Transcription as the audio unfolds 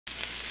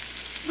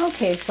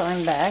Okay, so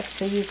I'm back,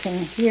 so you can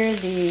hear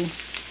the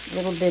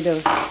little bit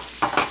of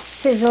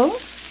sizzle,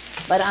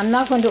 but I'm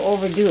not going to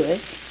overdo it.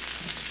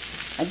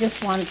 I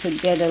just want to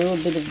get a little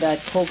bit of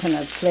that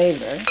coconut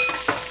flavor.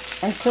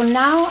 And so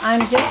now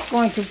I'm just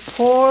going to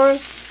pour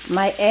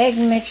my egg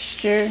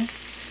mixture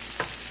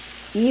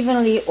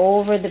evenly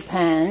over the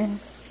pan,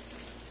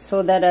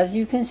 so that, as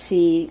you can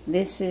see,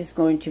 this is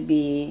going to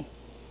be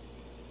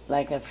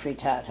like a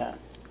frittata.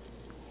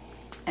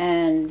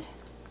 And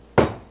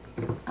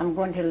I'm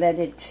going to let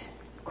it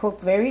cook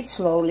very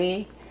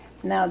slowly.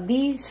 Now,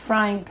 these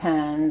frying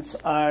pans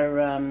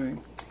are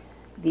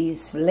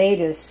these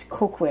latest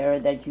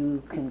cookware that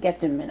you can get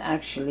them in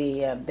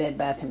actually Bed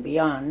Bath &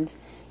 Beyond.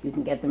 You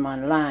can get them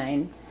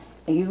online.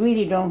 And you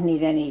really don't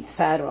need any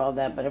fat or all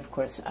that, but of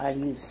course I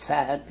use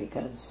fat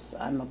because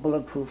I'm a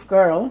bulletproof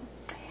girl.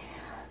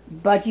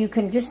 But you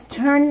can just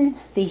turn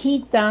the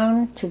heat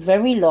down to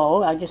very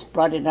low. I just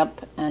brought it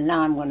up, and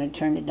now I'm going to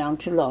turn it down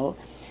to low.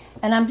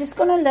 And I'm just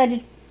going to let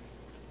it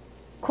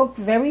cook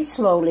very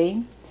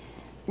slowly.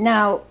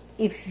 Now,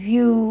 if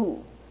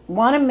you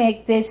want to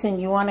make this and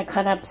you want to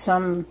cut up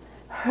some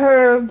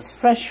herbs,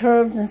 fresh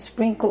herbs, and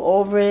sprinkle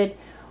over it,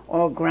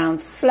 or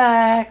ground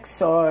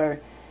flax,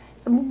 or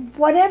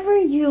whatever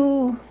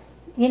your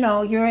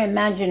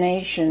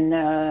imagination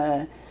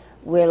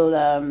will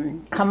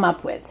come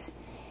up with.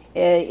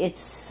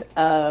 It's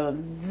a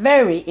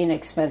very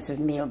inexpensive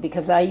meal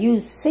because I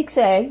used 6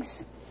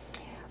 eggs,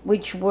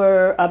 which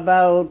were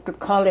about,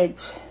 call it,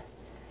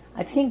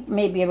 I think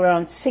maybe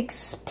around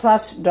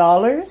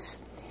 $6+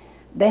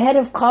 The head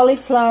of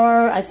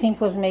cauliflower, I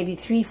think, was maybe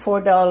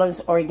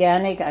 $3–4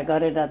 organic. I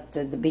got it at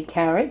the Big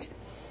Carrot.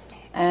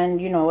 And,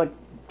 a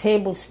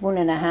tablespoon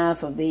and a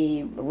half of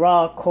the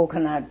raw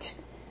coconut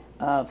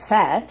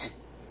fat.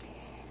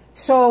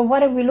 So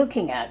what are we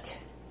looking at?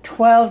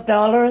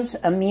 $12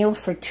 a meal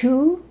for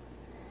 2.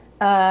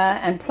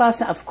 And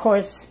plus, of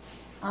course,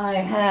 I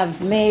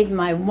have made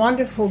my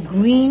wonderful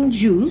green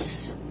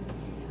juice,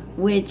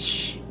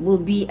 which will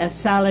be a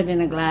salad in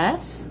a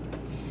glass.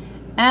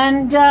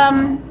 And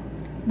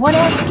what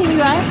else can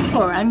you ask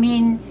for? I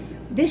mean,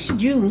 this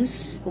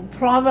juice,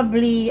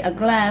 probably a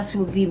glass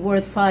would be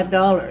worth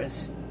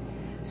 $5.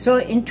 So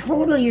in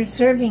total, you're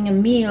serving a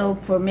meal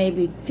for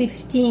maybe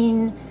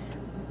 $15,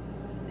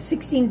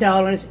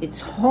 $16. It's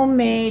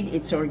homemade,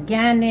 it's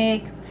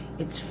organic,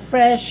 it's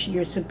fresh.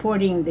 You're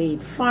supporting the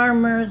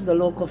farmers, the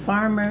local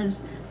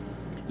farmers.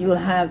 You'll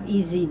have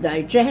easy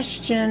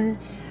digestion.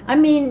 I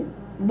mean,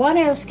 what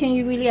else can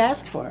you really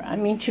ask for? I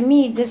mean, to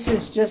me, this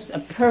is just a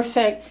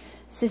perfect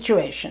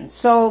situation.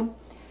 So,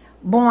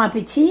 bon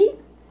appetit.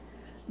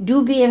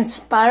 Do be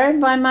inspired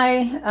by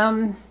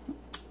my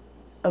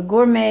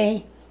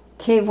gourmet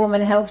Cave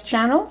Woman Health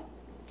channel.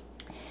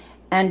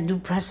 And do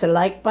press the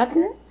like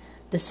button,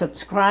 the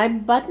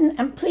subscribe button,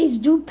 and please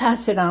do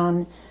pass it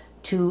on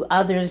to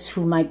others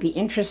who might be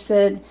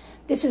interested.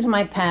 This is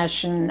my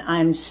passion.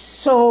 I'm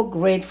so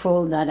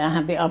grateful that I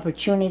have the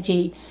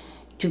opportunity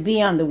to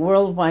be on the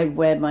World Wide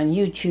Web on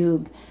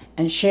YouTube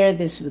and share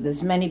this with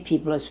as many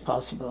people as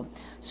possible.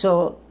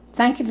 So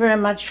thank you very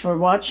much for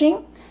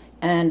watching,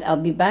 and I'll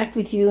be back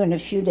with you in a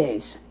few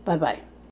days. Bye-bye.